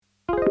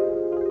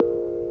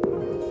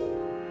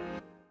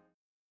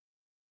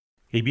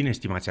Ei bine,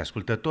 stimați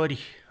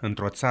ascultători,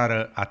 într-o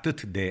țară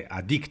atât de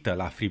adictă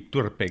la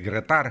fripturi pe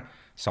gratar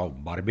sau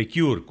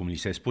barbeque-uri, cum li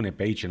se spune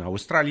pe aici în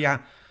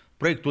Australia,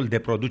 proiectul de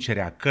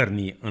producere a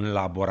cărnii în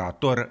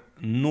laborator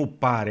nu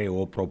pare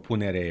o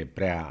propunere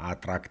prea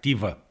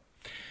atractivă.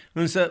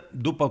 Însă,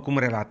 după cum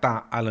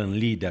relata Alan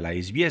Lee de la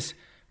SBS,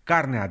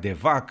 carnea de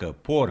vacă,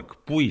 porc,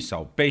 pui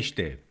sau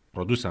pește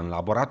produsă în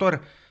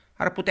laborator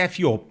ar putea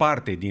fi o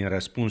parte din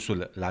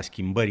răspunsul la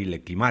schimbările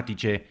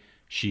climatice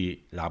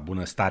și la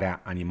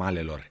bunăstarea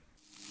animalelor.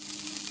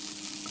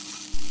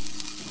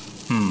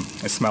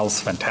 It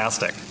smells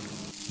fantastic.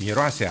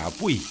 Miroase a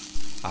pui,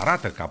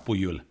 arată ca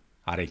puiul,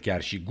 are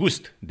chiar și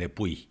gust de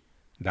pui,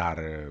 dar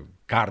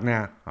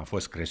carnea a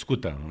fost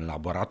crescută în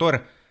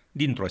laborator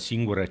dintr-o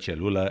singură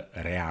celulă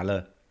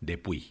reală de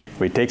pui.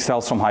 We take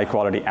cells from high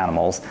quality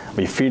animals,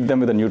 we feed them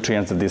with the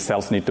nutrients that these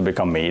cells need to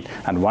become meat,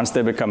 and once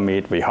they become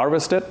meat, we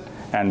harvest it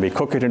and we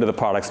cook it into the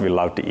products we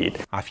love to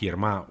eat.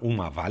 Afirma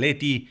Uma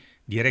Valeti,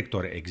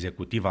 director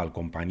executiv al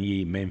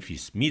companiei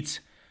Memphis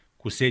Meats,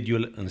 cu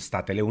sediul în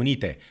Statele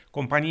Unite,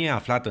 companie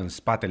aflată în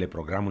spatele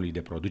programului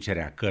de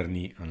producere a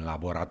cărnii în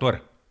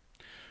laborator.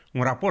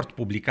 Un raport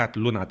publicat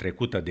luna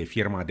trecută de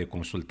firma de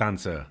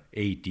consultanță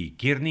AT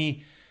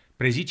Kearney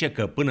prezice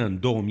că până în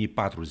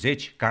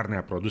 2040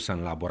 carnea produsă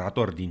în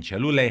laborator din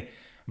celule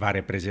va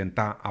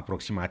reprezenta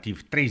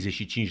aproximativ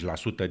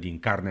 35% din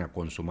carnea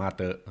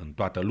consumată în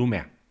toată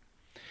lumea.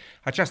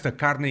 Această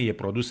carne e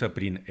produsă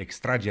prin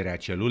extragerea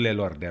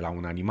celulelor de la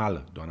un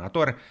animal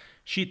donator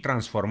și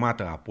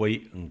transformată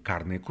apoi în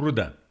carne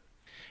crudă.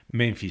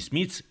 Memphis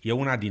Meats e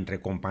una dintre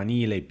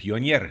companiile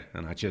pionier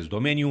în acest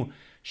domeniu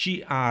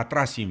și a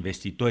atras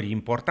investitori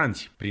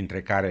importanți,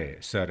 printre care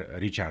Sir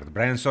Richard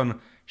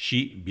Branson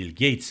și Bill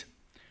Gates.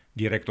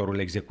 Directorul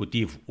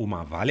executiv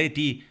Uma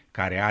Valeti,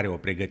 care are o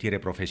pregătire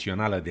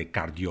profesională de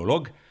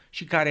cardiolog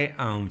și care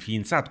a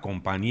înființat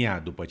compania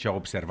după ce a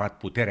observat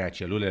puterea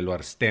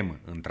celulelor stem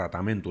în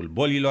tratamentul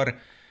bolilor,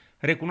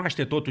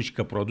 recunoaște totuși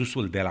că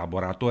produsul de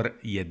laborator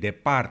e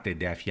departe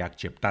de a fi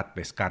acceptat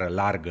pe scară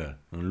largă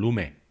în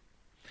lume.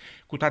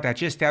 Cu toate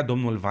acestea,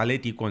 domnul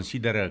Valeti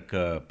consideră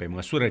că, pe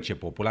măsură ce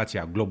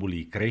populația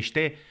globului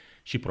crește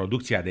și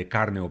producția de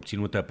carne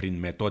obținută prin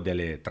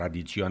metodele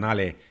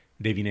tradiționale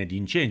devine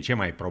din ce în ce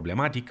mai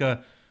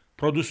problematică,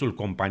 produsul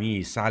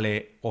companiei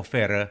sale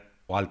oferă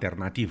o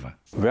alternativă.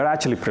 We're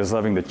actually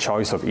preserving the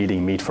choice of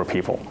eating meat for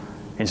people.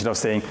 Instead of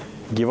saying,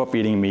 give up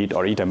eating meat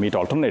or eat a meat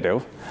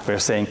alternative, we're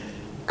saying,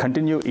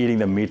 continue eating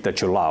the meat that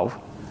you love.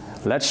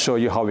 Let's show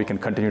you how we can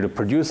continue to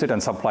produce it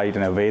and supply it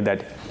in a way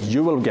that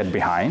you will get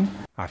behind.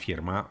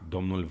 Afirma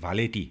domnul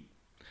Valeti.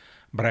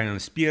 Brian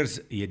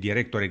Spears e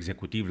director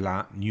executiv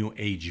la New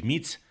Age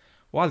Meats,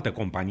 o altă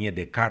companie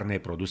de carne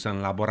produsă în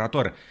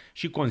laborator,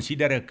 și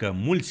consideră că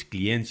mulți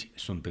clienți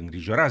sunt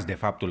îngrijorați de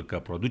faptul că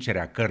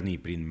producerea cărnii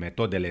prin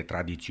metodele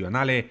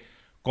tradiționale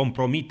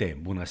compromite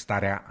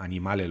bunăstarea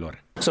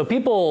animalelor. So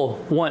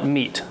people want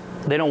meat.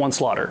 They don't want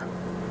slaughter.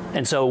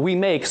 And so we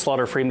make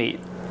slaughter-free meat.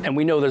 And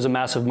we know there's a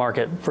massive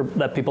market for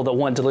that people that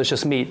want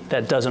delicious meat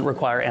that doesn't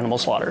require animal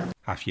slaughter.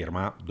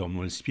 Afirma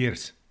domnul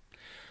Spears.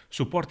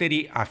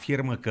 Suporterii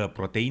afirmă că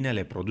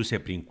proteinele produse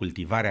prin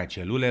cultivarea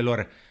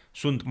celulelor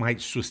sunt mai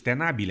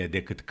sustenabile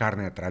decât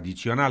carnea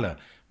tradițională,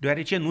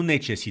 deoarece nu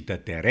necesită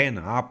teren,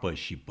 apă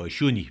și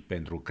pășuni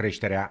pentru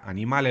creșterea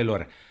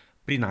animalelor,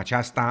 prin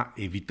aceasta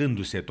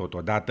evitându-se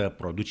totodată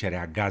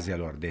producerea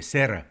gazelor de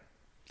seră.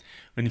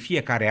 În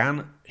fiecare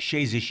an,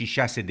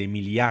 66 de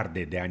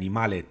miliarde de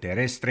animale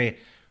terestre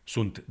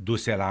sunt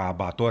duse la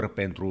abator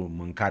pentru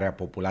mâncarea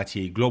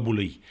populației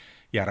globului,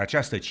 iar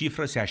această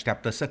cifră se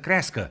așteaptă să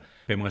crească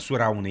pe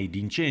măsura unei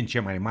din ce în ce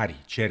mai mari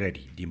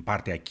cereri din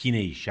partea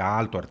Chinei și a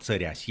altor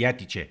țări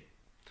asiatice.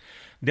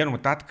 De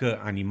notat că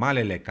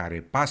animalele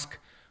care pasc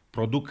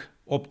produc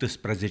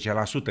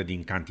 18%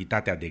 din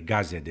cantitatea de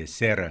gaze de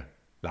seră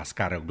la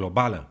scară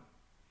globală.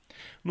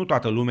 Nu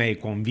toată lumea e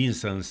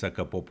convinsă însă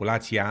că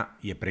populația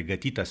e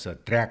pregătită să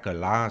treacă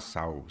la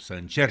sau să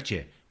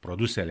încerce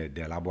produsele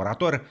de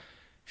laborator,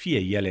 fie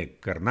ele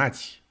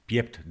cărnați,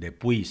 piept de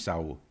pui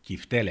sau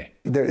chiftele.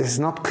 It is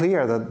not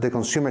clear that the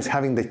consumers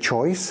having the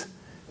choice,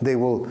 they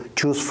will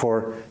choose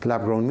for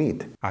lab-grown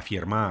meat.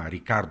 Afirma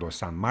Ricardo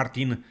San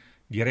Martin,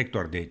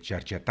 director de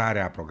cercetare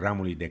a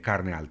programului de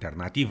carne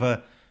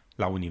alternativă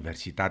la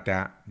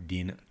Universitatea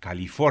din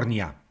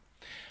California.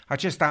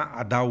 Acesta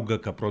adaugă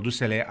că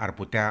produsele ar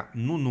putea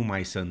nu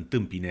numai să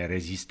întâmpine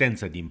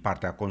rezistență din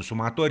partea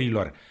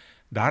consumatorilor,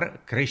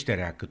 dar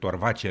creșterea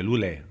câtorva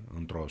celule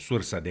într-o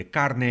sursă de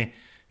carne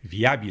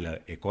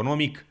viabilă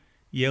economic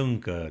e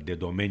încă de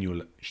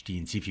domeniul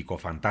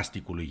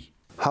științifico-fantasticului.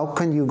 How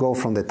can you go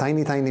from the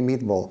tiny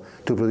meatball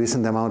to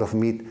producing the amount of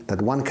meat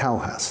that one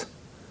cow has,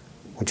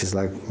 which is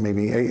like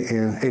maybe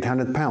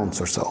 800 pounds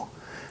or so?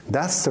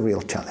 That's the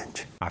real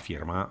challenge.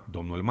 Afirma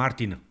domnul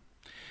Martin.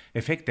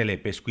 Efectele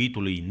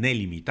pescuitului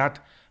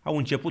nelimitat au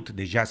început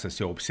deja să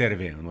se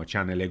observe în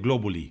oceanele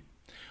globului.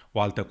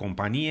 O altă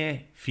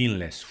companie,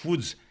 Finless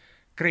Foods,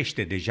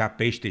 crește deja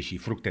pește și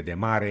fructe de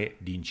mare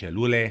din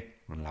celule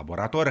în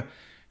laborator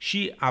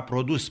și a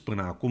produs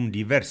până acum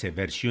diverse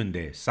versiuni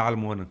de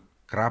salmon,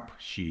 crab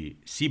și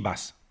sea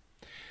bass.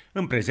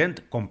 În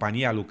prezent,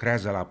 compania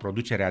lucrează la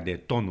producerea de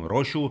ton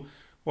roșu,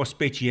 o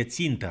specie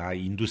țintă a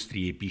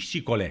industriei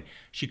piscicole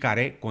și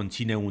care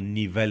conține un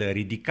nivel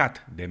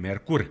ridicat de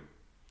mercur.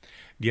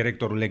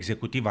 Directorul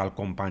executiv al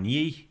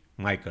companiei,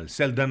 Michael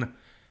Selden,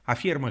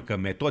 afirmă că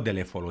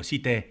metodele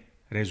folosite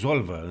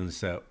rezolvă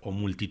însă o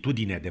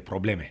multitudine de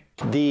probleme.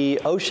 The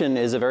ocean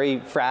is a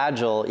very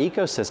fragile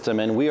ecosystem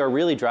and we are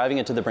really driving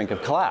it to the brink of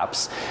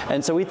collapse.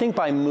 And so we think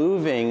by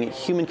moving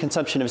human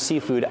consumption of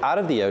seafood out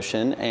of the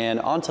ocean and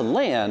onto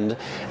land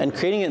and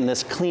creating it in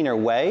this cleaner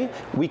way,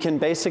 we can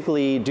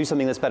basically do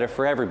something that's better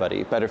for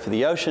everybody, better for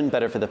the ocean,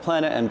 better for the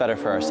planet and better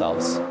for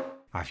ourselves.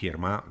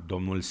 Afirma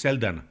domnul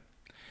Selden.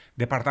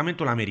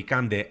 Departamentul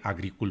American de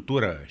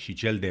Agricultură și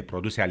cel de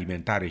Produse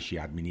Alimentare și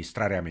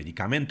Administrarea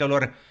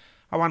Medicamentelor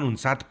au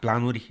anunțat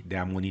planuri de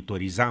a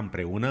monitoriza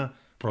împreună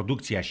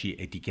producția și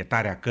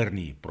etichetarea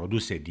cărnii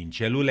produse din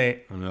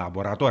celule în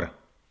laborator.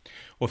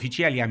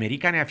 Oficialii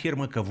americani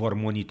afirmă că vor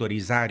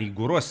monitoriza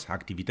riguros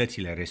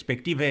activitățile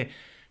respective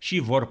și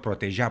vor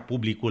proteja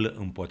publicul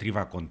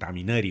împotriva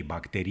contaminării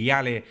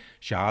bacteriale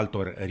și a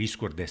altor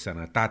riscuri de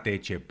sănătate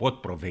ce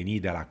pot proveni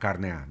de la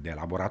carnea de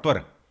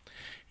laborator.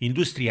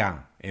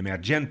 Industria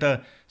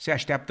emergentă se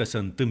așteaptă să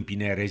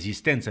întâmpine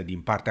rezistență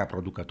din partea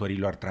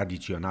producătorilor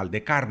tradiționali de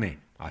carne,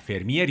 a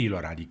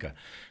fermierilor adică,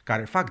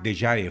 care fac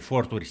deja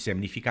eforturi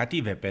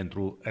semnificative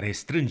pentru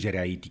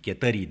restrângerea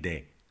etichetării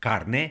de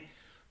carne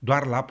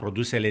doar la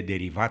produsele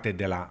derivate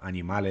de la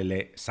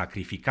animalele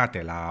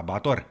sacrificate la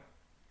abator.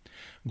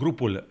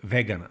 Grupul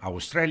Vegan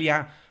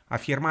Australia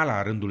afirma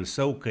la rândul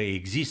său că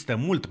există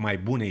mult mai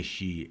bune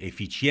și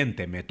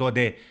eficiente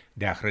metode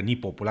de a hrăni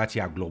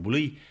populația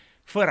globului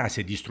fără a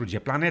se distruge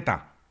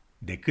planeta,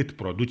 decât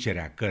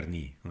producerea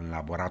cărnii în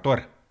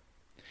laborator.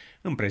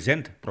 În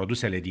prezent,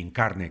 produsele din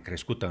carne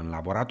crescută în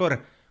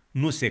laborator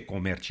nu se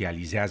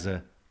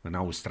comercializează în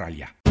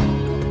Australia.